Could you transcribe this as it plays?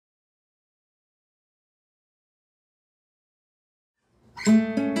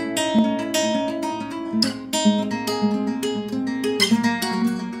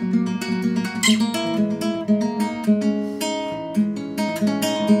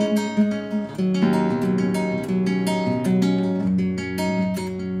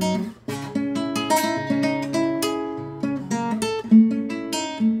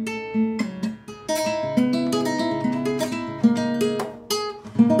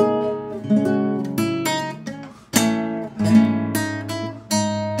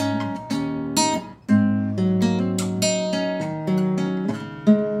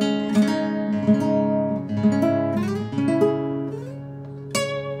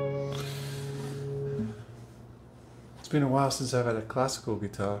It's been a while since I've had a classical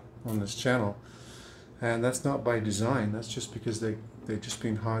guitar on this channel, and that's not by design. That's just because they've just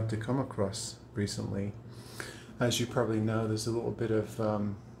been hard to come across recently. As you probably know, there's a little bit of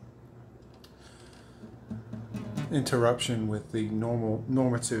interruption with the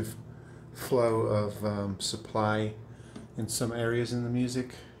normative flow of supply in some areas in the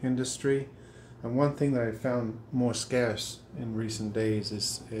music industry. And one thing that I found more scarce in recent days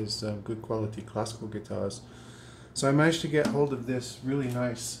is good quality classical guitars. So I managed to get hold of this really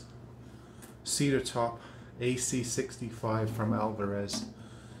nice cedar top AC65 from Alvarez.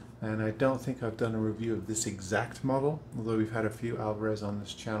 And I don't think I've done a review of this exact model, although we've had a few Alvarez on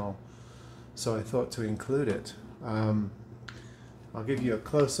this channel. So I thought to include it. I'll give you a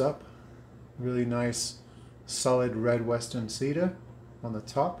close-up. Really nice solid red western cedar on the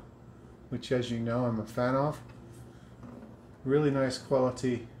top, which, as you know, I'm a fan of. Really nice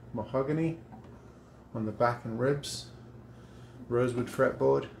quality mahogany on the back and ribs, rosewood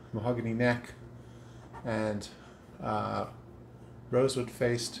fretboard, mahogany neck, and rosewood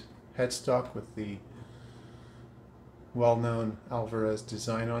faced headstock with the well-known Alvarez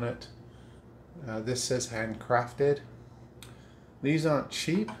design on it. This says handcrafted. These aren't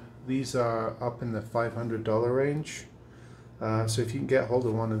cheap. These are up in the $500 range. So if you can get hold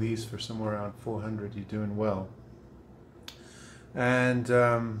of one of these for somewhere around $400, you're doing well. And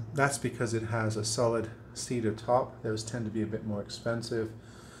that's because it has a solid cedar top. Those tend to be a bit more expensive.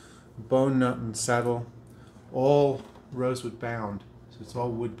 Bone nut and saddle, all rosewood bound, so it's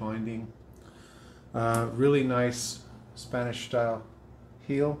all wood binding. Really nice Spanish style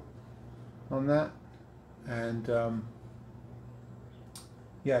heel on that, and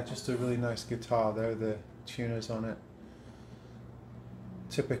yeah, just a really nice guitar. There are the tuners on it,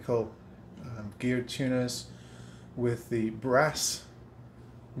 typical geared tuners with the brass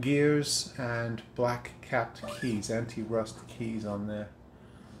gears and black capped keys, anti-rust keys on there.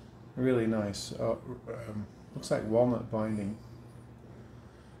 Really nice. Looks like walnut binding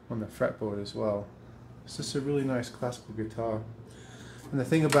on the fretboard as well. It's just a really nice classical guitar. And the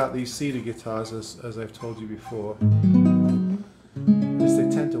thing about these cedar guitars, as I've told you before, is they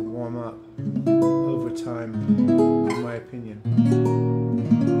tend to warm up over time, in my opinion.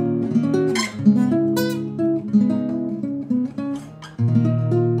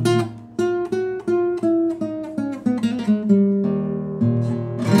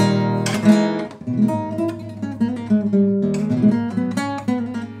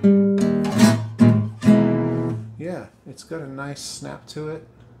 Yeah, it's got a nice snap to it.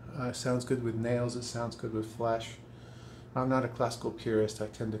 Sounds good with nails, it sounds good with flesh. I'm not a classical purist, I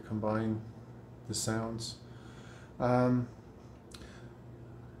tend to combine the sounds. Not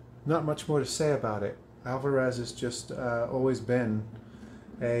much more to say about it. Alvarez has just always been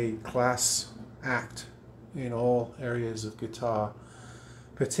a class act in all areas of guitar,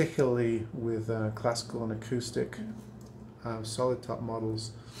 particularly with classical and acoustic solid top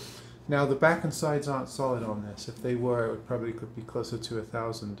models. Now the back and sides aren't solid on this. If they were, it would probably could be closer to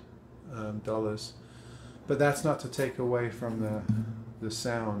 $1,000. But that's not to take away from the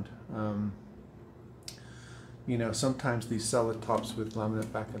sound. You know, sometimes these solid tops with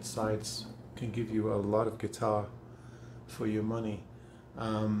laminate back and sides can give you a lot of guitar for your money.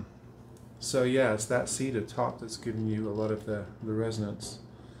 So yeah, it's that cedar top that's giving you a lot of the resonance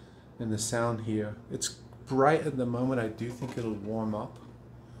in the sound here. It's bright at the moment. I do think it'll warm up.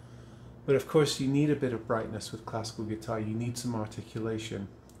 But of course you need a bit of brightness with classical guitar. You need some articulation.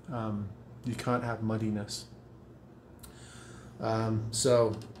 You can't have muddiness.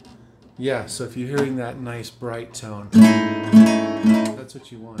 So yeah, so if you're hearing that nice bright tone, that's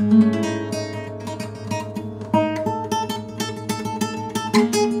what you want.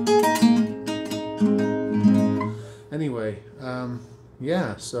 Anyway,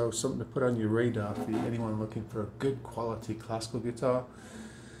 yeah, so something to put on your radar for anyone looking for a good quality classical guitar.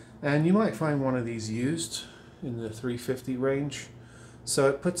 And you might find one of these used in the $350 range. So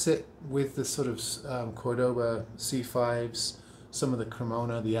it puts it with the sort of Cordoba C5s, some of the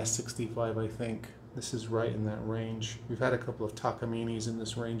Cremona, the S65, I think. This is right in that range. We've had a couple of Takaminis in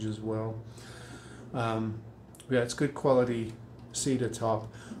this range as well. Yeah, it's good quality cedar top.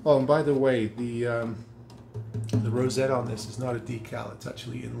 Oh, and by the way, the rosette on this is not a decal, it's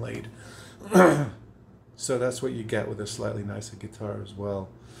actually inlaid. So that's what you get with a slightly nicer guitar as well.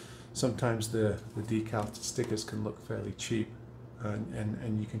 Sometimes the decal stickers can look fairly cheap,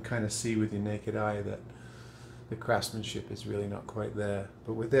 and you can kind of see with your naked eye that the craftsmanship is really not quite there.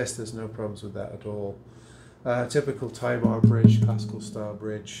 But with this, there's no problems with that at all. Typical tie bar bridge, classical style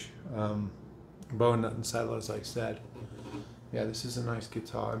bridge, bow nut and saddle, as I said. Yeah, this is a nice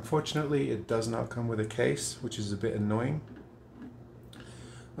guitar. Unfortunately, it does not come with a case, which is a bit annoying.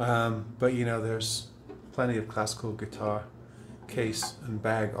 But you know, there's plenty of classical guitar case and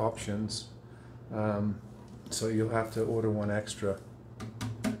bag options. So you'll have to order one extra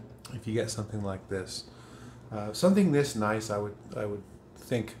if you get something like this. Something this nice, I would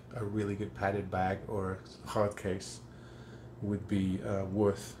think a really good padded bag or a hard case would be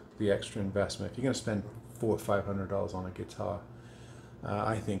worth the extra investment. If you're going to spend $400 or $500 on a guitar,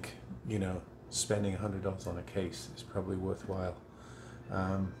 I think, you know, spending $100 on a case is probably worthwhile.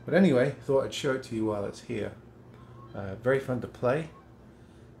 But anyway, thought I'd show it to you while it's here. Very fun to play.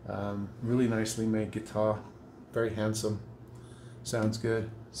 Really nicely made guitar. Very handsome. Sounds good.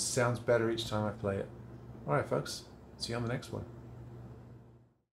 Sounds better each time I play it. Alright folks, see you on the next one.